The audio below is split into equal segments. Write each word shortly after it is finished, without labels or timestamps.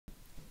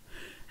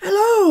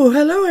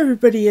Hello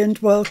everybody, and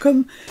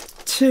welcome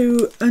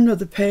to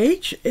another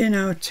page in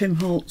our Tim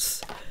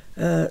Holtz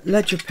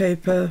ledger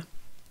paper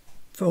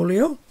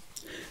folio.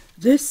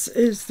 This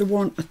is the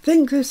one, I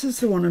think this is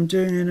the one I'm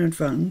doing in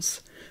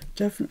advance.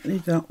 Definitely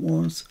that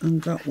was,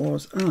 and that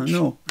was,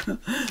 no.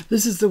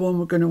 This is the one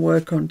we're going to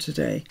work on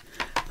today.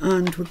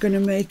 And we're going to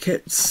make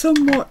it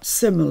somewhat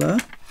similar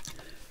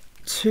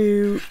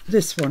to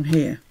this one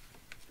here.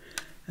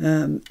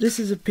 This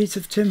is a piece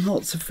of Tim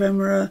Holtz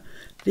ephemera.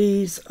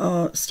 These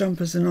are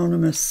Stampers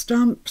Anonymous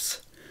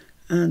stamps,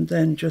 and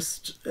then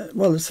just,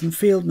 well, there's some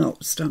field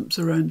note stamps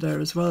around there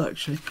as well,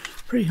 actually.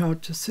 Pretty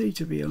hard to see,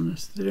 to be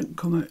honest. They didn't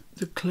come out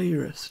the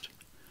clearest.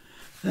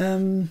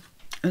 And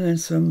then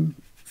some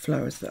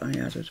flowers that I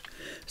added.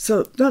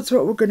 So that's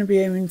what we're going to be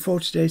aiming for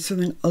today,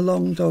 something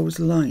along those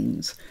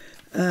lines.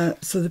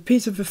 So the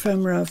piece of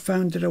ephemera I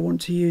found that I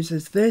want to use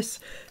is this.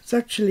 It's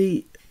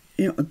actually,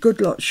 you know, a good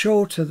lot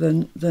shorter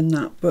than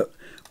that, but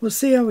we'll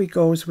see how we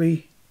go as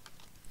we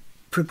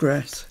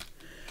progress.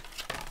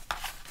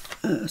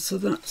 So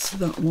that's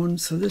that one.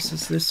 So this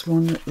is this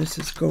one that this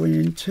is going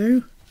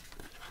into.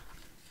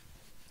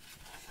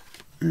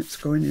 It's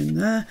going in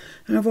there.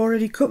 And I've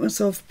already cut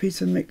myself a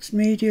piece of mixed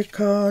media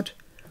card,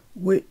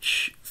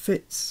 which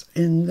fits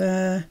in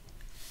there.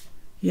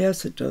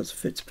 Yes, it does.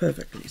 Fits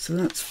perfectly. So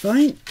that's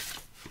fine.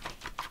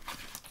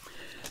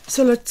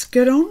 So let's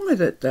get on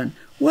with it then.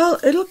 Well,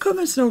 it'll come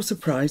as no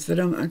surprise that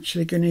I'm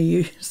actually going to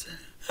use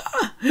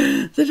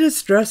the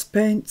distress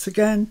paints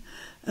again.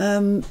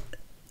 I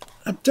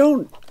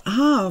don't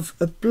have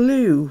a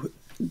blue,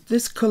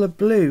 this colour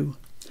blue,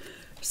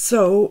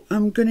 so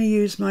I'm going to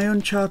use my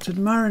Uncharted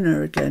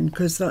Mariner again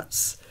because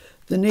that's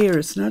the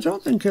nearest, and I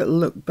don't think it'll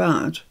look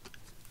bad.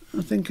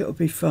 I think it'll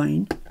be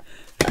fine.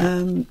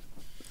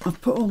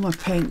 I've put all my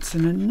paints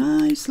in a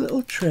nice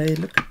little tray,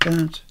 look at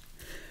that.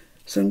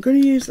 So I'm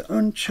going to use the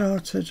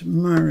Uncharted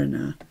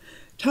Mariner.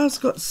 It has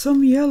got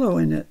some yellow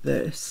in it,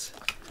 this,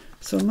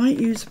 so I might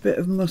use a bit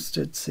of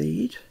mustard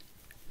seed.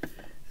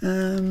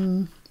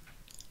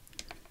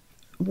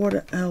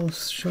 What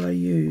else shall I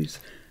use?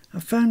 I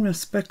found my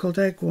speckled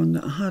egg one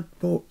that I had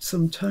bought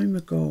some time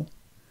ago.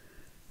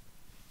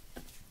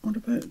 What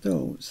about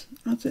those?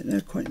 I think they're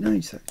quite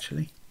nice,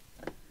 actually.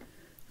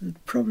 The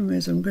problem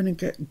is I'm going to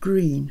get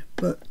green,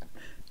 but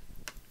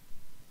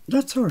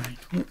that's all right.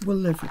 We'll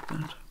live with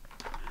that.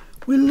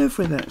 We'll live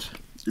with it.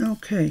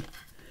 Okay,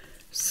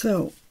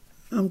 so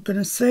I'm going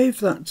to save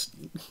that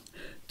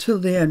till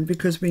the end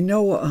because we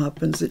know what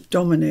happens. It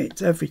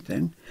dominates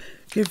everything.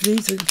 Give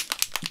these a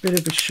bit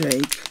of a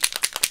shake.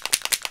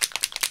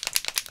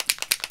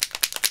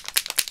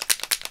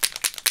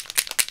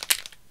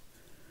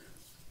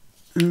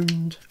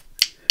 And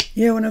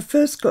yeah, when I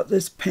first got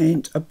this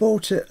paint, I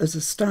bought it as a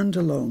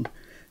standalone.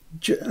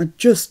 I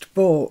just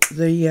bought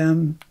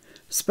the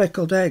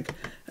speckled egg,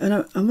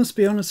 and I must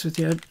be honest with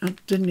you, I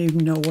didn't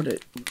even know what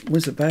it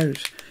was about.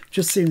 It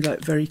just seemed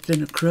like very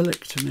thin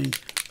acrylic to me.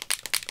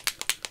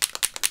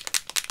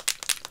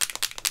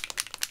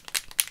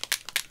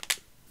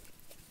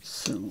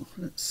 So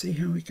let's see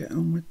how we get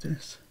on with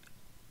this.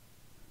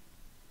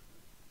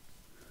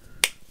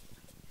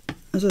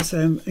 As I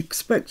say, I'm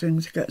expecting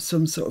to get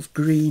some sort of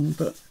green,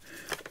 but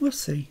we'll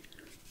see.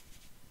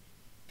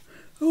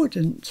 Oh, I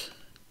didn't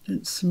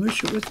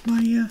smoosh it with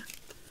my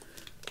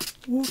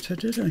water,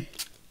 did I?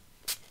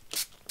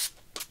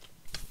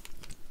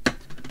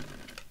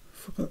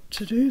 Forgot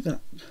to do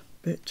that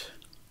bit.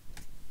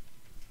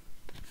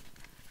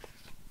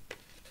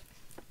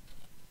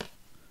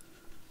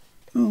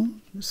 Oh,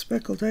 the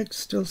speckled egg's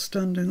still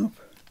standing up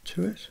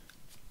to it,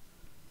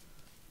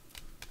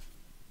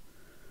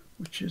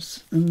 which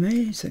is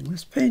amazing.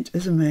 This paint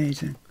is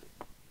amazing.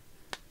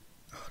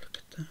 Oh, look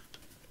at that.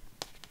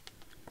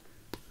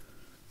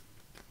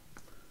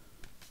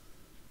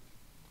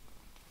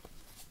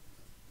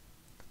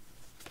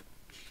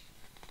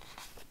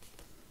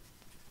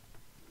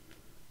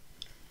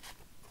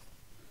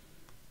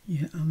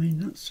 Yeah, I mean,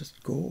 that's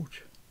just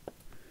gorgeous.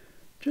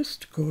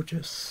 Just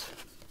gorgeous.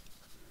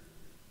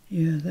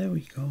 Yeah, there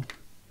we go.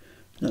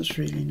 That's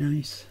really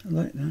nice. I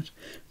like that.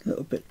 A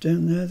little bit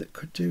down there that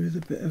could do with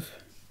a bit of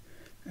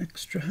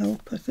extra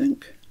help, I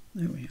think.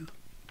 There we are.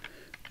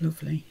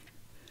 Lovely.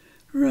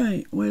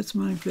 Right, where's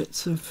my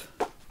bits of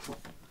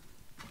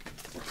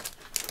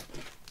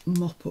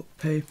mop-up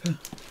paper?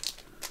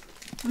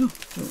 Oh,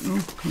 don't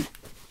know.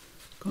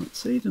 Can't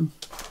see them.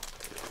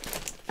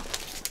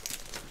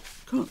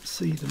 Can't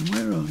see them.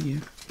 Where are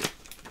you?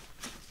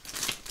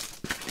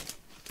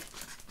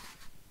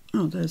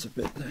 Oh, there's a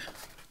bit there.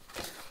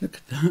 Look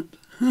at that.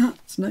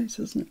 It's nice,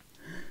 isn't it?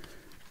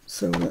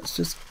 So let's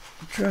just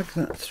drag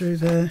that through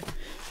there.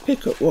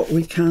 Pick up what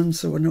we can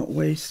so we're not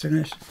wasting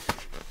it.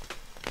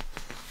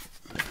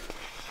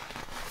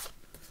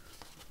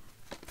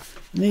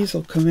 And these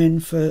will come in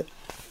for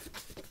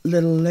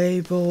little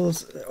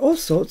labels, all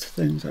sorts of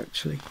things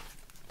actually.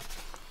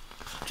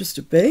 Just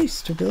a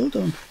base to build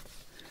on.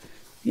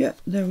 Yeah,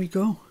 there we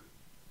go.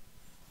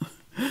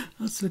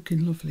 That's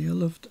looking lovely. I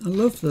love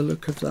the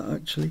look of that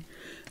actually,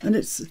 and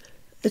it's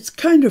it's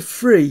kind of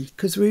free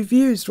because we've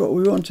used what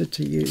we wanted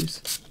to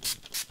use.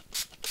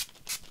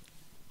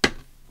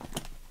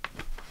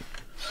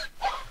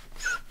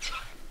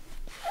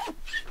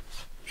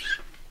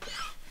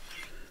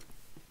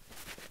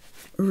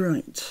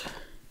 Right.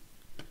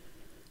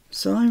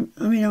 So I'm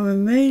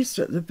amazed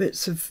at the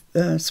bits of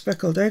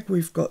speckled egg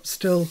we've got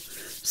still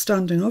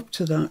standing up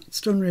to that.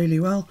 It's done really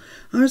well.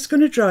 I'm just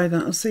going to dry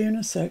that. I'll see you in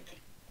a sec.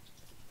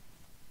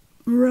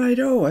 Right,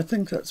 oh, I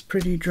think that's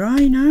pretty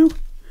dry now.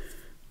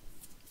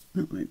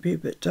 That might be a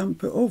bit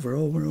damp, but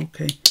overall we're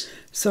okay.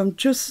 So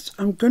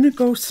I'm going to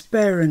go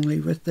sparingly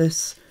with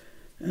this.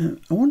 I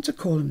want to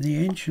call him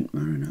the Ancient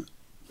Mariner.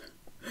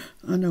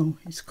 I know,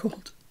 he's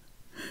called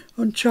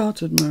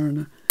Uncharted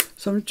Mariner.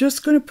 So I'm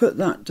just going to put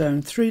that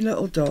down, 3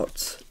 little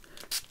dots,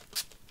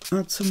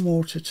 add some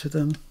water to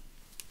them,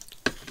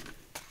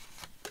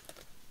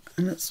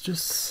 and let's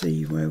just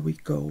see where we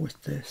go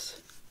with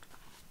this.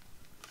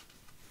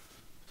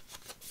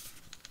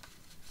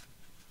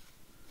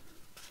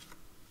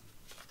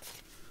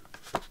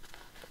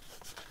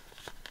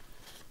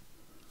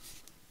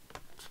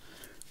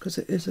 Because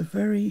it is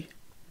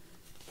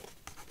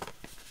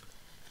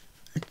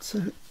it's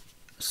a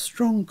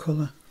strong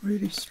colour,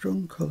 really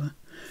strong colour.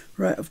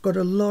 Right, I've got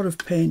a lot of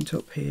paint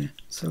up here,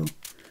 so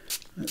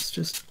let's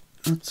just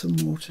add some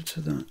water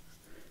to that,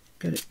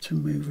 get it to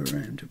move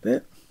around a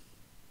bit.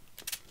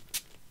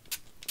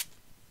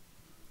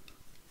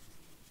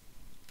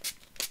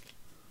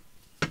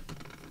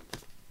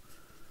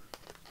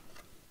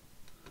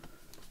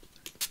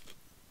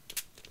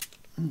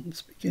 And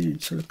it's beginning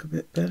to look a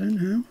bit better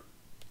now.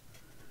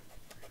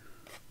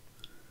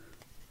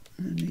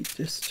 I need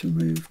this to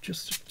move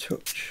just a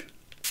touch.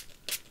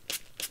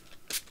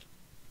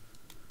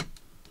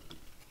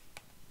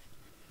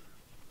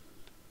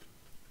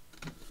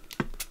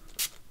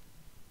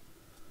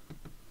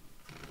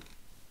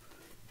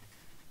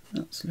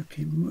 That's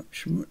looking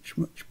much, much,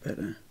 much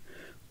better.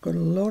 Got a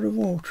lot of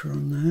water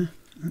on there,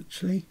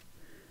 actually,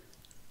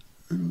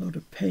 and a lot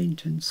of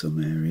paint in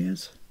some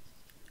areas.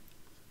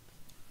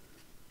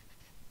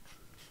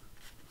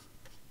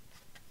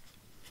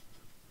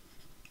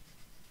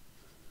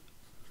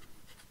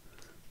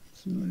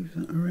 Let's move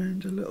that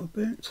around a little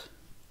bit.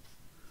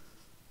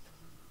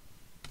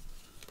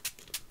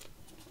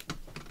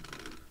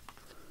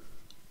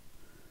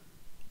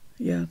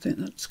 Yeah, I think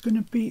that's going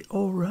to be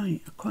all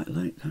right. I quite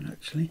like that,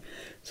 actually.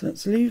 So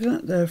let's leave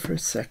that there for a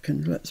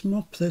second. Let's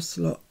mop this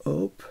lot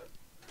up.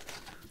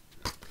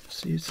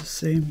 Just use the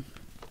same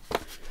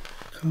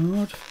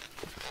card.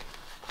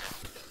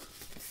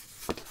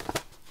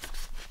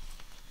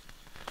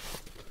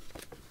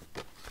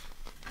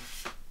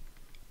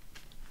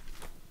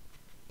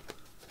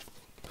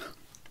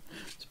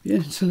 It's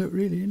beginning to look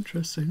really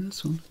interesting,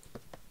 this one.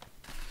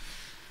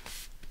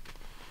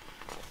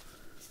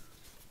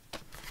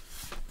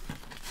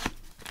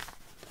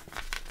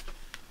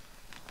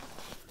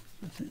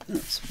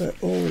 That's about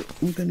all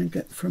I'm going to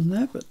get from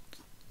there, but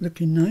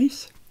looking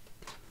nice.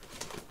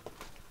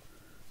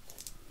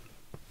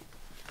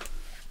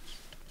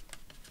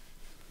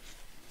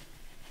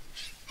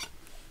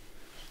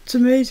 It's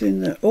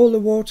amazing that all the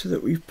water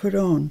that we've put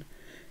on,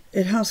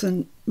 it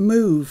hasn't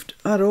moved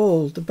at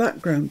all, the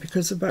background,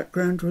 because the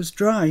background was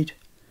dried.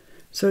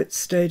 So it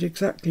stayed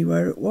exactly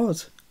where it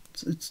was.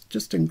 It's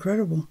just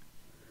incredible.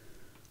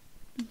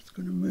 I'm just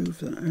going to move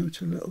that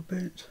out a little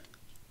bit.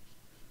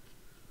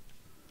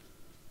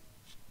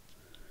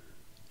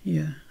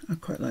 Yeah, I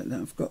quite like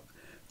that. I've got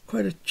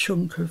quite a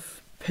chunk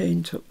of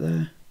paint up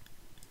there.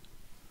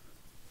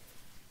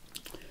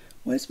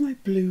 Where's my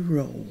blue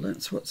roll?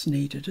 That's what's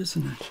needed,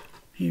 isn't it?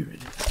 Here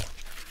it is.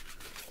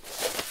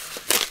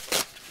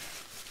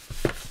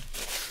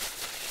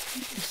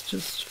 Let's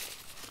just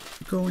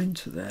go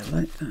into there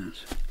like that.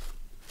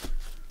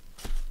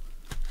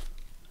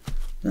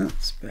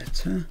 That's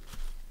better.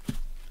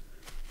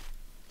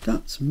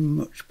 That's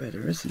much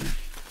better, isn't it?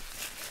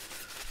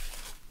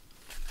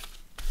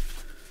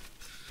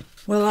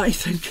 Well, I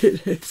think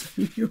it is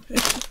anyway.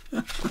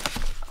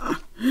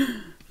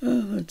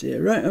 Oh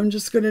dear. Right, I'm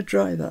just going to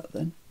dry that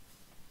then.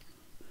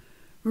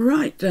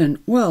 Right then,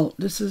 well,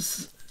 this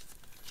is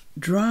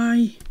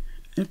dry,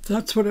 if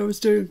that's what I was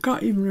doing.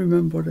 Can't even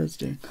remember what I was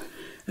doing.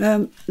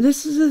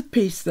 This is a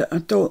piece that I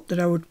thought that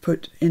I would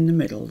put in the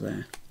middle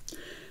there.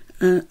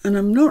 And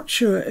I'm not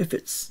sure if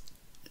it's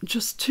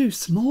just too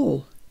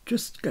small.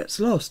 Just gets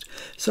lost.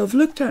 So I've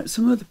looked at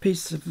some other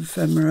pieces of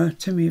ephemera,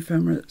 Timmy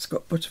ephemera, that's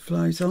got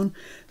butterflies on.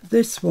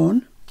 This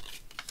one,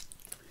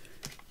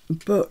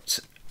 but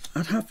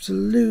I'd have to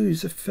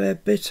lose a fair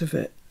bit of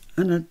it,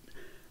 and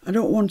I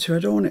don't want to. I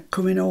don't want it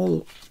coming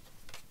all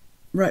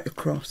right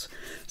across.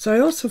 So I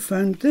also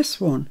found this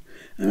one,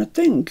 and I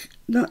think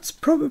that's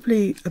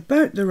probably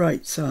about the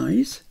right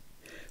size,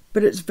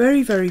 but it's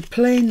very, very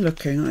plain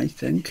looking, I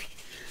think.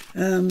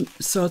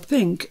 So I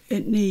think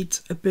it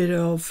needs a bit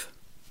of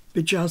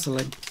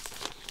bedazzling.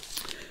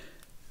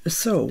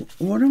 So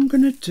what I'm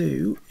going to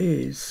do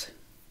is,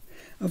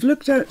 I've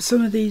looked at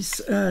some of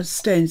these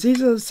stains.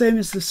 These are the same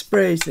as the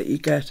sprays that you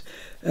get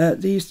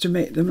They used to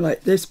make them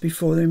like this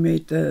before they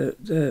made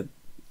the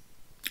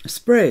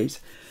sprays.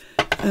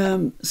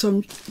 So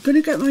I'm going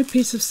to get my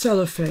piece of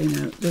cellophane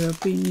out that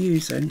I've been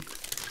using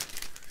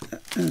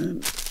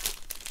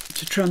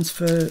to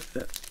transfer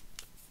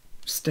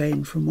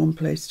stain from one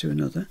place to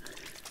another.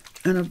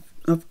 And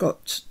I've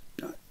got,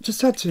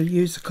 just had to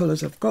use the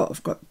colours I've got.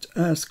 I've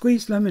got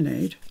squeezed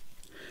lemonade.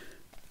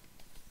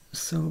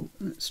 So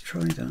let's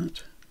try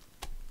that.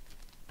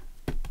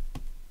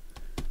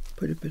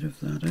 Put a bit of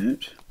that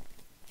out.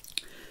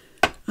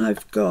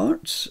 I've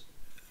got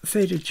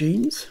faded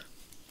jeans.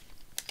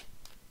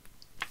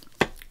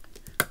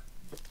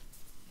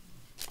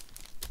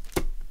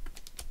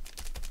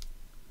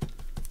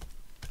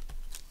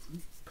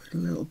 Put a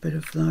little bit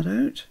of that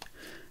out.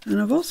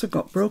 And I've also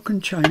got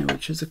broken china,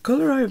 which is a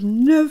colour I have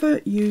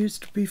never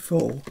used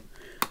before.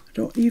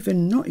 Not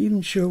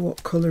even sure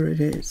what colour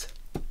it is.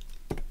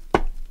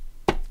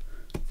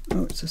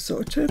 Oh, it's a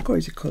sort of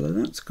turquoisey colour.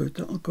 That's good.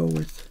 That'll go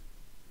with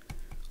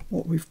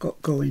what we've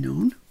got going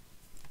on.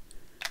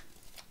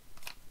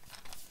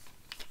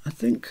 I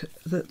think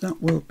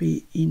that will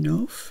be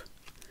enough.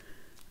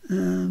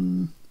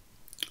 Just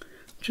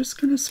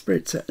going to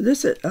spritz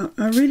it.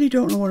 I really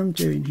don't know what I'm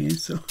doing here,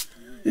 so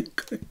it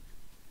could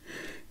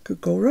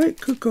go right,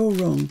 could go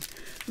wrong.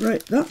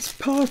 Right, that's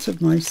part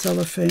of my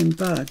cellophane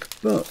bag,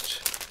 but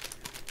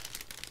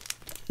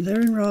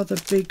they're in rather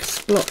big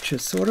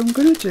splotches. So what I'm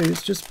going to do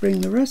is just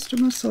bring the rest of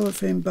my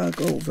cellophane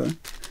bag over,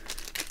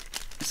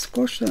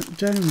 squash that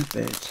down a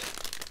bit.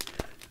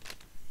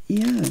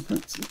 Yeah,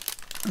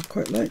 I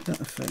quite like that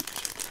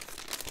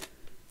effect.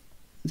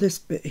 This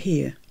bit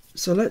here.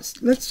 So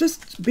let's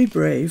just be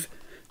brave,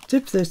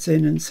 dip this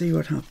in and see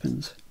what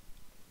happens.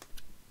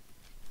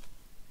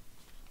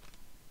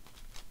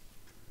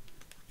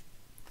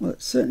 Well,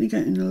 it's certainly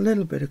getting a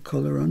little bit of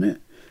colour on it,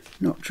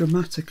 not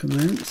dramatic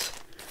amounts.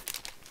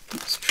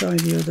 Let's try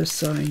the other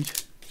side.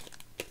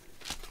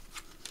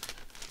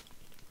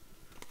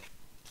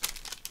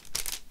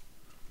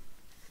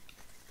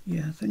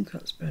 Yeah, I think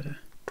that's better.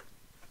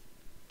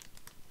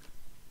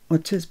 Oh,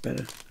 it is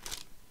better.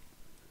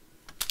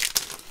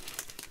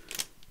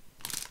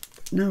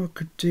 But now I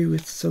could do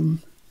with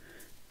some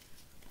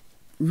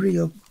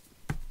real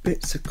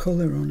bits of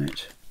colour on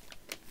it.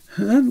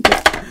 I'm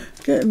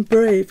getting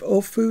brave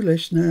or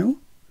foolish now.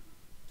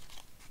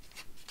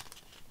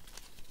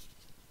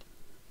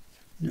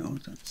 No,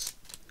 it's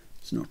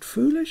not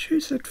foolish. Who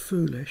said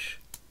foolish?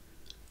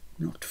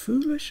 Not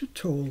foolish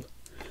at all.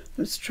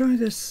 Let's try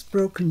this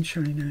broken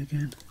china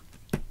again.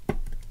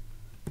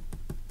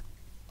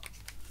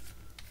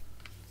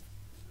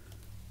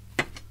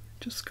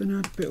 Just going to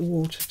add a bit of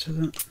water to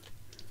that.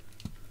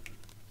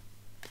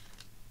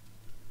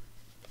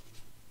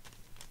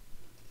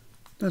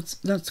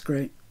 That's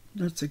great.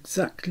 That's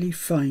exactly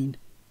fine.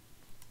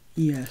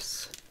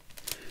 Yes.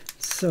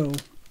 So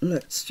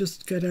let's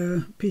just get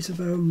a piece of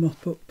our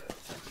mop-up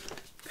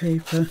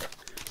paper.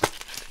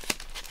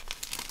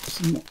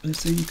 Let's mop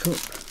this ink up.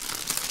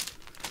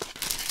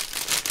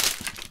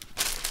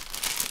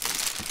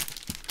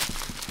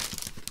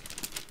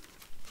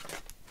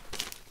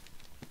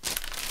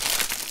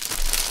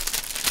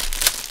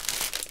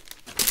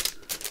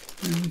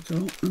 There we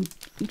go.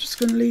 I'm just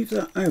going to leave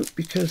that out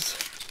because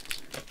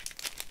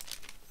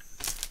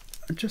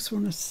I just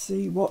want to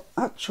see what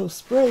actual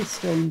spray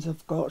stains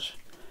I've got.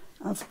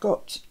 I've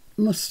got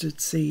mustard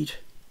seed.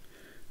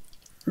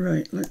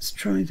 Right, let's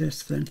try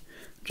this then.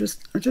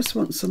 I just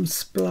want some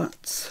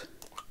splats.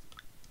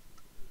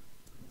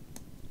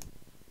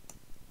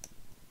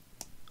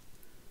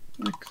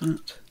 Like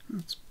that.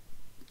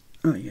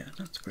 Oh yeah,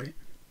 that's great.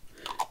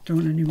 Don't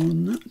want any more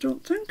than that, I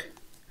don't think.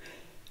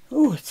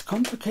 Oh, it's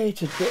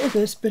complicated. Bit of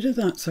this, bit of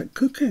that. It's like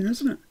cooking,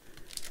 isn't it?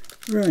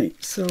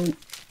 Right, so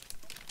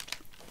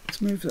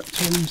let's move that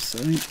to one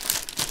side.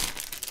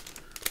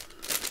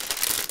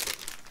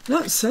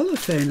 That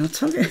cellophane, I'll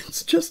tell you,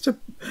 it's just a,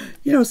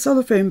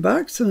 cellophane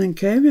bag something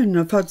came in.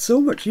 I've had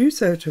so much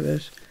use out of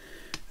it.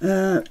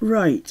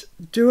 Right,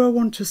 do I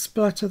want to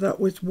splatter that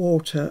with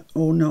water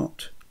or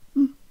not?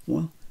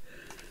 Well,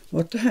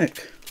 what the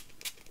heck.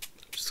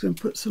 Just going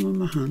to put some on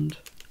my hand.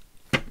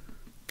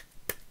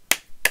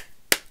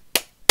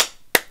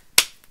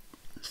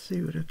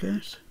 See what I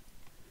get.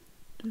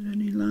 Did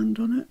any land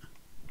on it?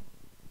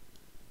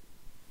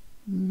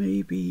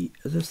 Maybe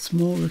the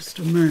smallest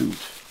amount.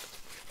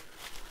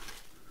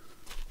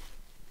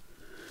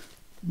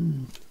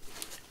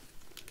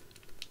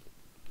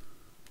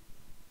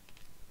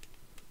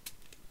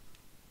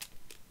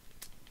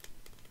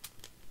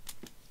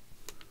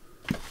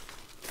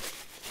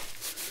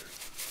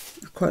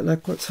 I quite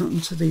like what's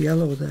happened to the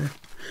yellow there.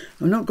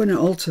 I'm not going to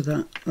alter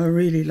that. I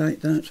really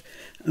like that.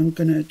 I'm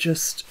going to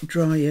just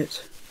dry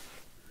it.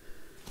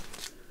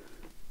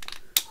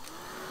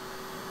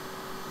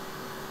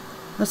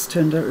 That's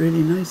turned out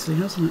really nicely,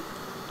 hasn't it?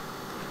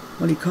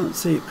 Well, you can't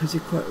see it because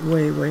you're quite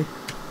way away.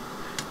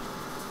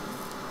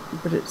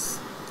 But it's,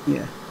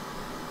 yeah.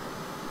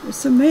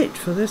 It's a mate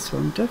for this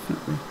one,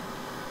 definitely.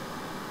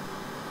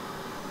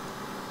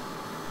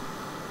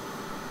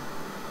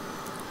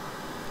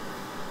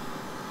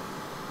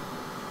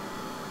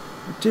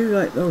 do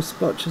like those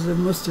splotches of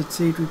mustard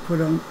seed we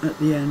put on at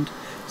the end.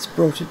 It's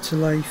brought it to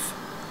life.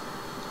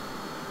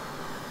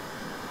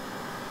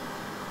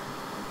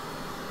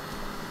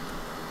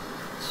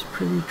 It's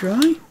pretty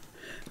dry.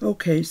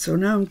 Okay, so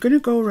now I'm going to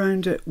go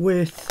around it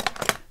with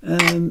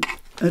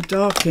a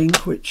dark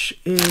ink, which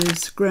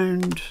is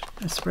ground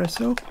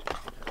espresso,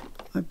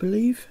 I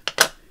believe.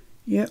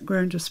 Yeah,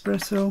 ground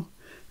espresso,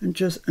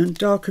 and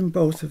darken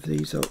both of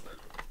these up.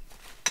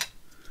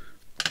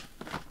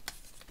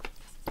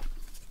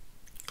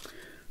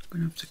 I'm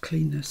going to have to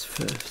clean this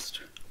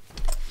first.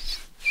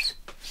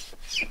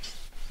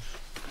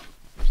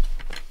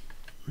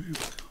 There we go.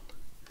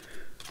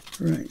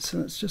 Right, so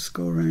let's just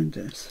go around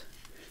this,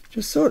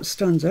 just so it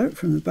stands out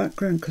from the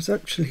background, because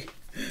actually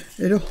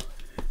it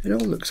all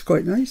looks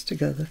quite nice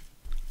together.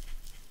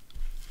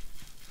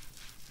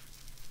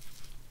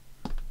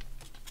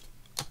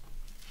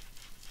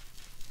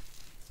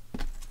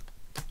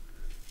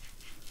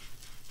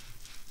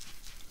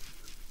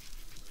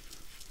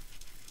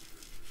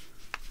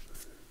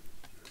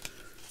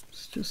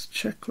 Let's just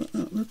check what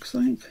that looks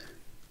like.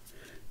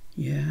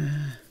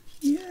 Yeah.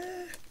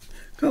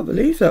 Can't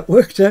believe that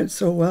worked out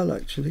so well,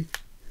 actually.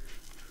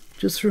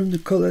 Just from the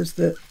colours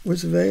that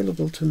was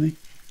available to me.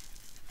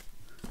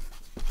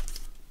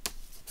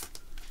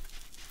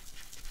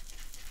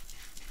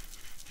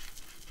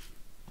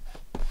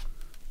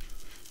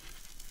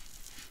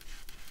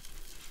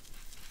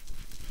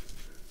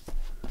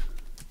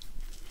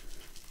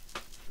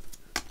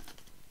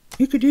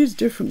 You could use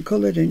different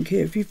coloured ink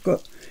here if you've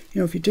got,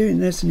 if you're doing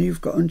this and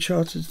you've got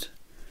uncharted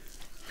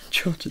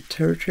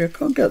territory. I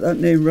can't get that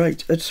name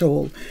right at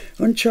all.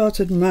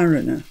 Uncharted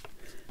Mariner.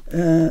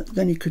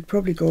 Then you could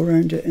probably go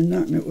around it in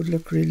that and it would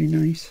look really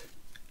nice.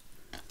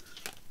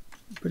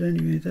 But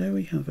anyway, there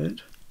we have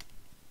it.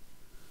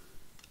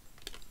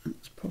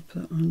 Let's pop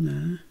that on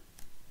there.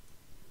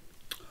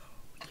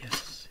 Oh,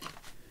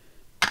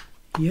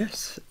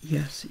 yes.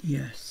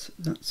 Yes,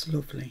 that's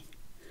lovely.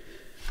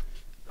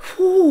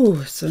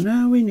 Whew, so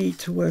now we need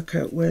to work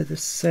out where the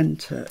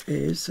centre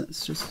is.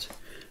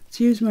 Let's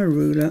use my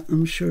ruler.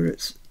 I'm sure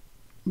it's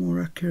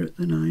more accurate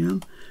than I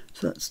am.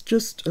 So that's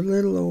just a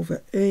little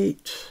over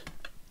 8.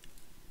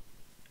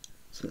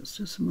 So let's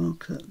just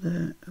mark that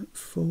there at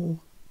 4.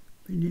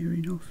 Be near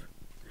enough.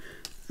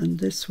 And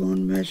this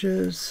one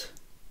measures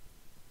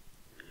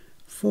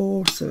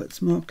 4, so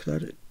let's mark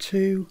that at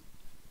 2.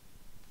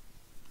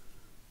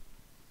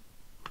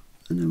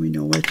 And then we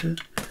know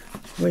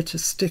where to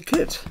stick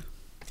it.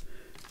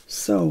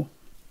 So,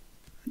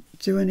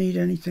 do I need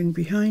anything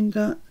behind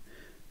that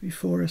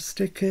before I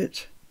stick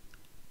it?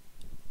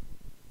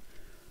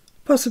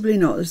 Possibly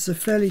not. This is a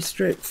fairly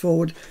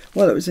straightforward,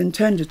 well, it was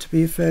intended to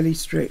be a fairly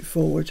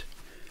straightforward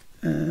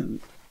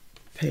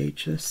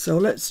page. So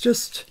let's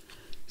just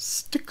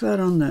stick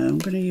that on there. I'm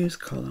going to use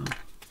colour.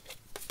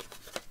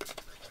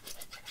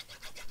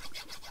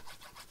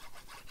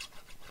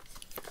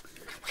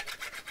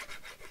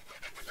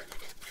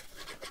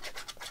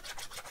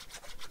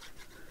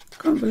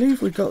 Can't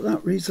believe we got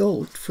that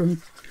result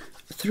from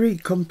 3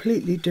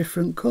 completely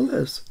different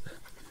colours.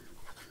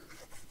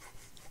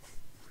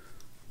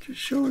 Just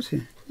shows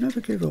you, never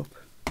give up.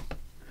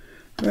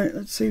 Right,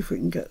 let's see if we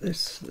can get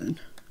this then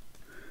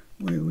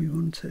where we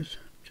want it.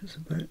 Just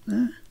about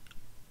there.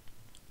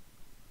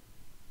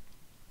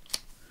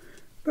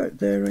 About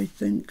there, I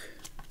think.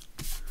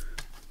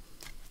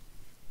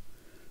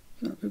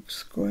 That looks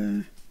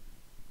square.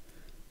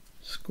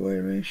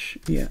 Squarish,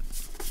 yeah.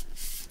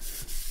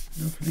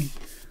 Lovely.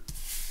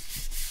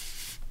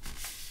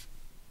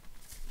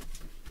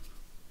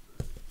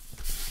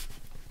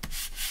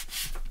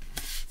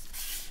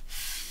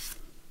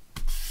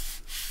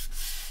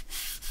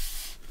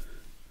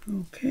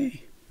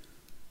 Okay,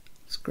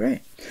 that's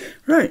great.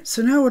 Right,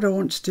 so now what I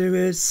want to do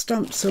is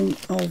stamp some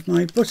of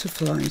my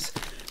butterflies.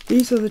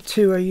 These are the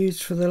 2 I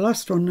used for the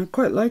last one. I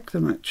quite like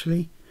them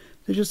actually.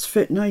 They just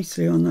fit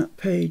nicely on that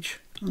page,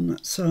 on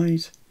that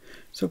size.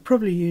 So I'll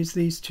probably use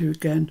these 2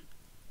 again,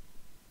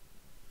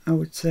 I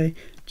would say.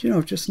 Do you know,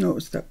 I've just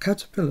noticed that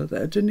caterpillar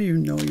there. I didn't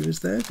even know he was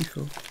there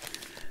before.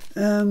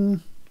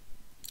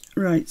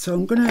 Right, so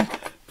I'm going to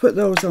put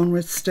those on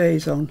with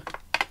stays on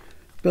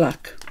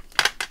black.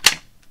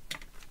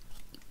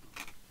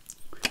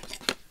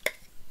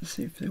 Let's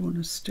see if they want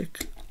to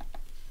stick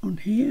on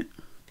here.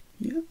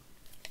 Yeah.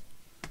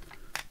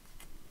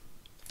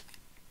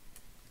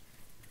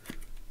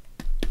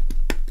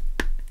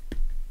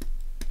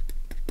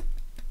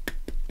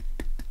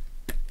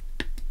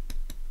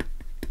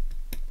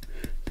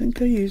 I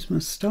think I used my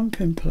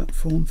stamping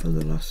platform for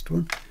the last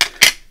one,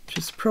 which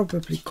is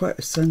probably quite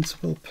a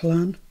sensible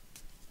plan.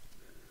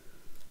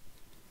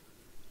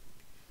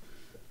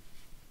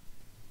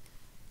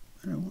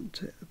 I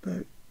want it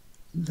about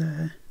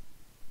there.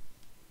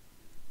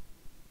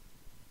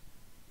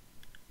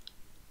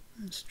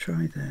 Let's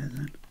try there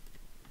then.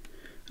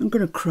 I'm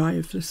going to cry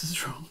if this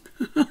is wrong.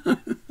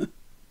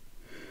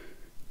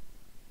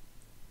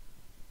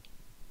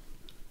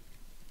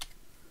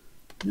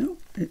 No,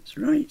 it's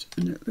right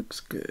and it looks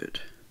good.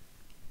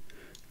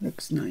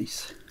 Looks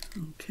nice.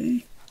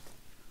 Okay.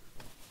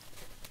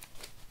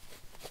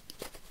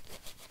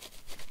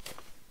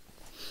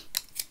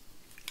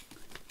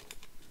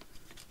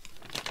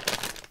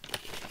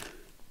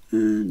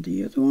 And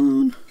the other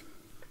one.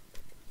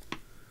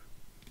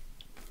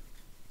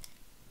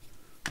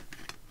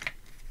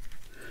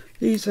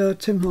 These are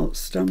Tim Holtz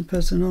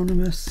Stampers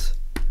Anonymous.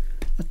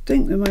 I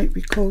think they might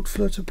be called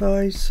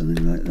Flutterbys,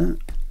 something like that.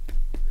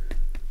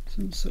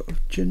 Some sort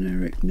of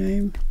generic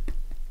name.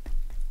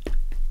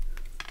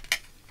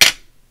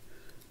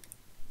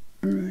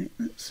 Alright,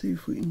 let's see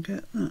if we can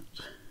get that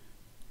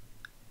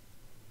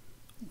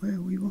where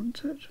we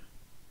want it.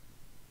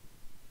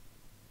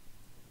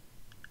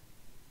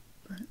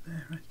 Right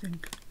there, I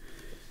think.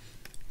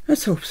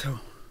 Let's hope so.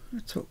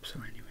 Let's hope so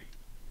anyway.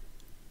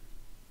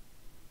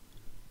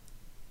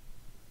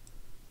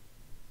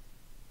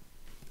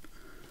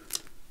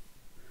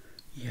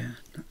 Yeah,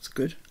 that's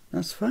good.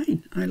 That's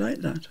fine. I like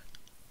that.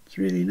 It's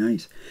really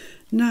nice.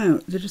 Now,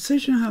 the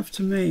decision I have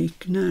to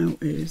make now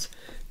is,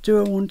 do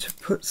I want to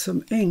put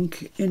some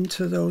ink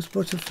into those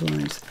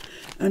butterflies?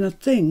 And I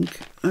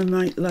think I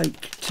might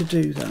like to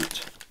do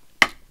that.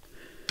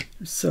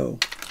 So,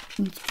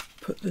 let's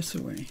put this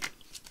away.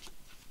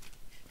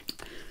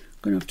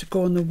 I'm going to have to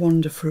go on the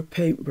wander for a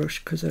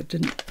paintbrush because I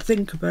didn't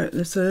think about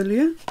this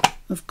earlier,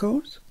 of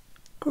course.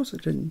 Of course I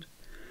didn't.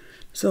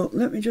 So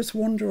let me just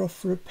wander off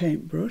for a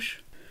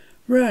paintbrush.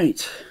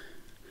 Right.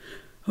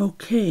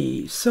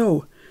 Okay,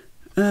 so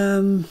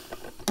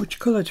which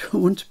colour do I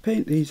want to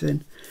paint these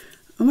in?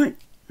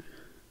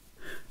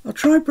 I'll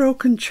try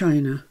Broken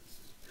China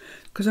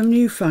because I'm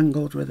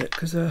newfangled with it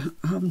because I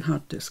haven't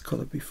had this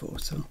colour before,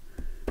 so,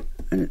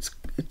 and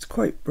it's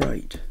quite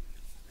bright.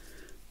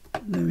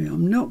 There we are.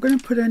 I'm not going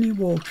to put any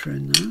water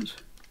in that.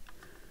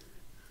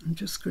 I'm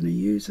just going to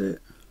use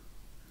it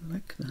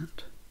like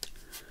that.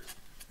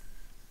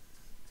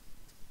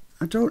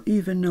 I don't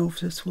even know if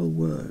this will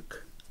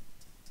work.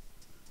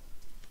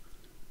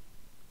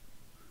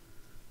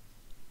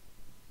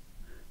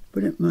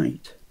 But it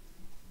might.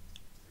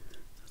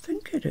 I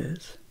think it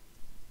is.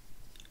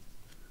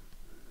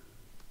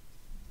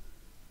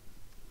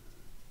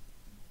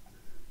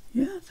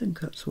 Yeah, I think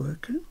that's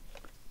working.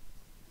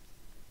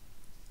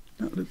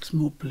 That looks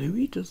more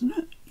bluey, doesn't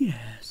it?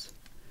 Yes,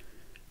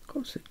 of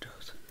course it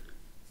does.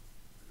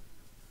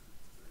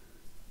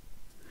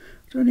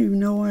 I don't even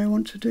know why I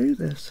want to do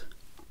this.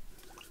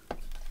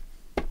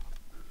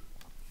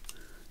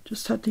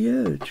 Just had the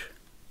urge.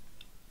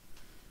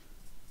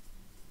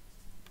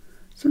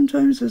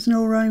 Sometimes there's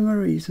no rhyme or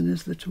reason,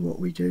 is there, to what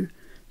we do.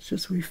 It's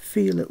just we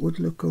feel it would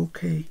look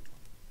okay.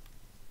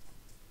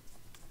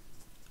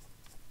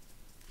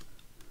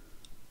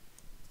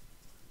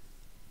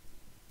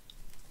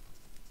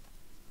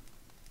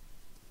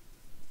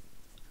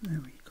 There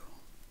we go.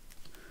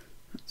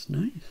 That's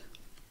nice.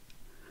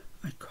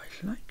 I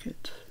quite like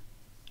it.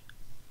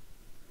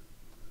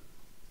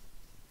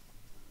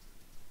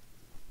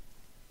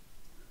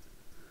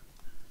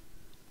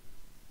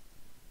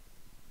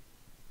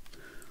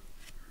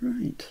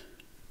 Right.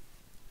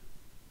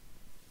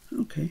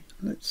 Okay,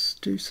 let's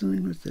do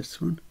something with this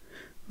one.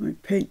 I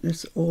might paint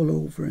this all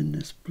over in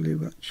this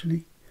blue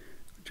actually.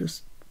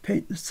 Just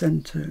paint the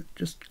centre,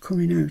 just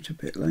coming out a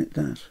bit like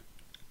that.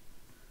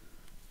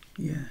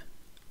 Yeah.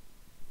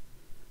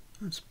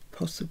 That's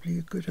possibly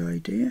a good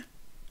idea.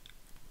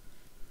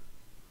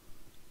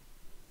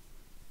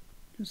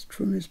 Just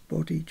from his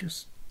body,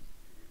 just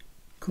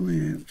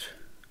coming out.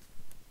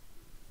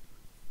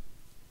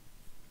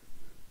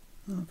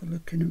 I'll have a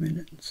look in a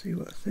minute and see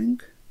what I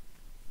think.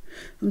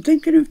 I'm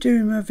thinking of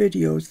doing my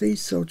videos,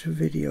 these sort of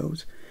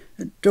videos,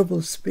 at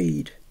double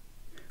speed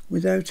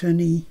without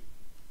any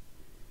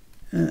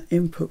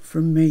input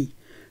from me.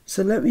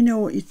 So let me know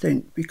what you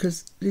think,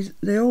 because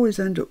they always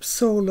end up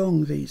so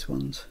long, these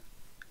ones.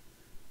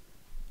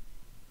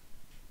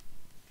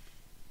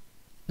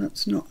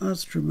 That's not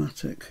as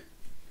dramatic.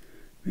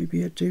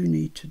 Maybe I do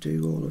need to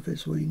do all of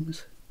his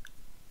wings.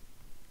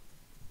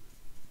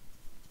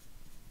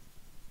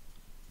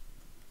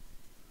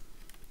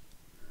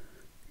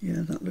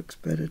 Yeah, that looks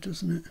better,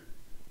 doesn't it?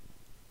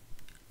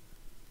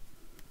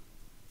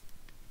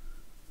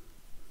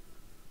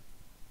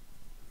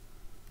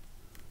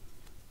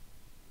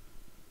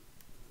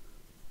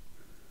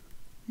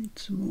 Need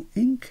some more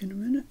ink in a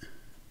minute.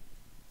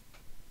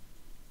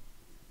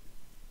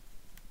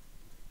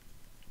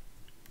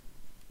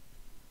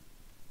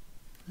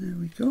 There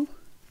we go.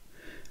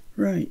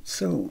 Right,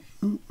 so,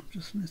 oh, I've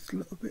just missed a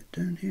little bit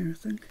down here, I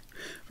think.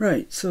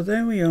 Right, so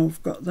there we are,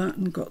 I've got that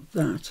and got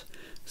that.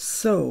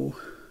 So,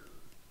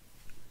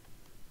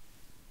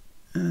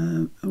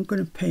 I'm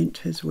going to paint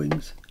his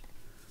wings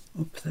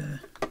up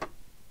there.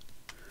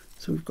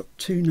 So we've got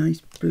two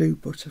nice blue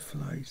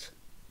butterflies.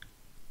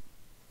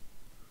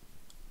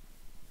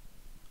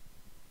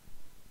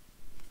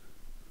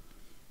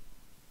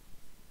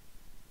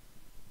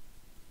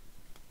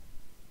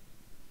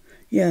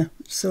 Yeah,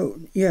 so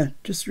yeah,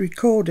 just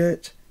record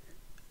it,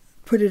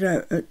 put it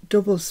out at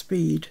double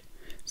speed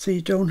so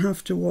you don't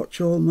have to watch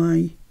all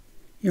my,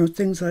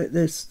 things like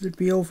this. They'd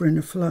be over in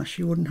a flash,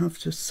 you wouldn't have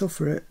to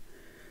suffer it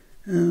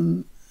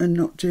and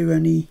not do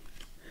any,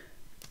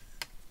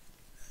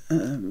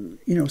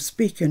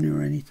 speaking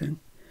or anything.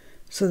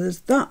 So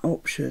there's that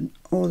option,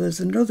 or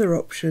there's another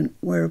option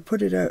where I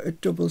put it out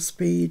at double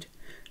speed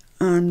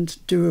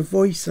and do a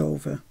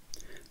voiceover.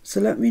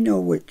 So let me know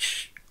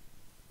which,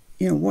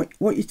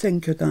 what you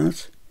think of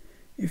that,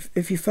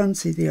 if you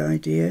fancy the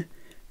idea,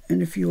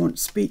 and if you want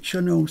speech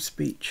or no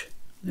speech.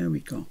 There we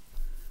go.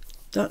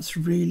 That's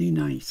really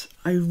nice.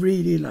 I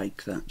really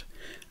like that.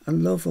 I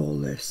love all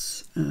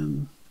this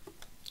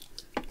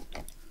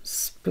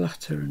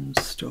splatter and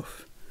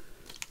stuff.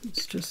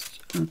 Let's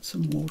just add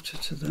some water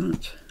to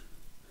that.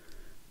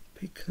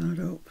 Pick that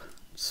up,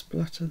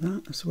 splatter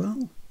that as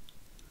well.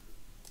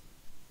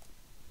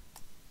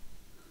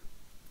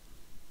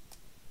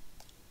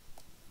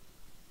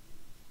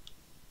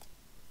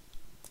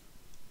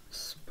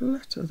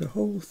 Splatter the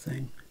whole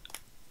thing.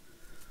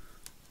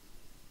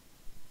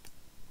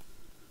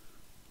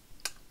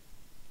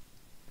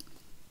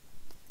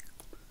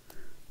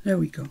 There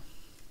we go.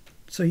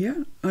 So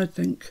yeah, I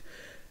think,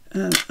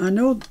 I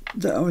know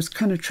that I was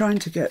kind of trying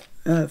to get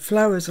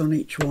flowers on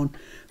each one,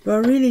 but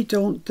I really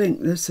don't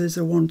think this is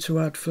a one to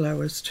add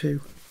flowers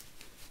to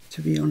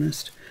be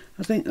honest.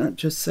 I think that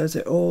just says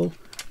it all.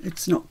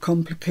 It's not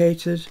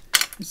complicated,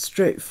 it's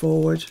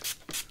straightforward.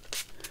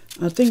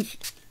 I think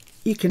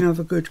you can have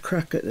a good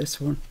crack at this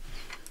one.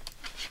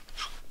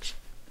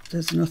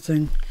 There's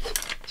nothing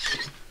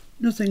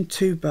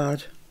too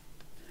bad.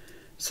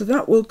 So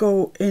that will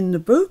go in the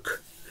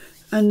book,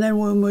 and then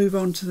we'll move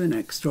on to the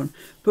next one.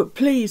 But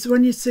please,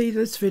 when you see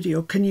this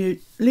video, can you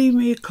leave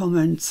me a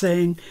comment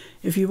saying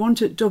if you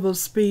want it double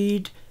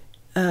speed,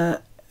 and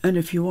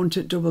if you want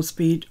it double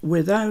speed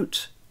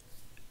without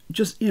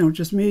just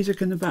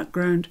music in the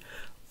background,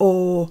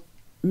 or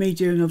me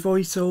doing a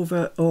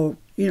voiceover, or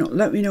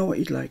let me know what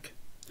you'd like.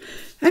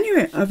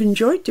 Anyway, I've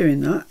enjoyed doing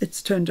that.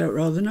 It's turned out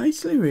rather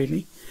nicely,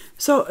 really.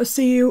 So I'll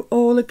see you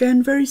all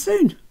again very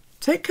soon.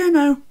 Take care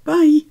now.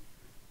 Bye.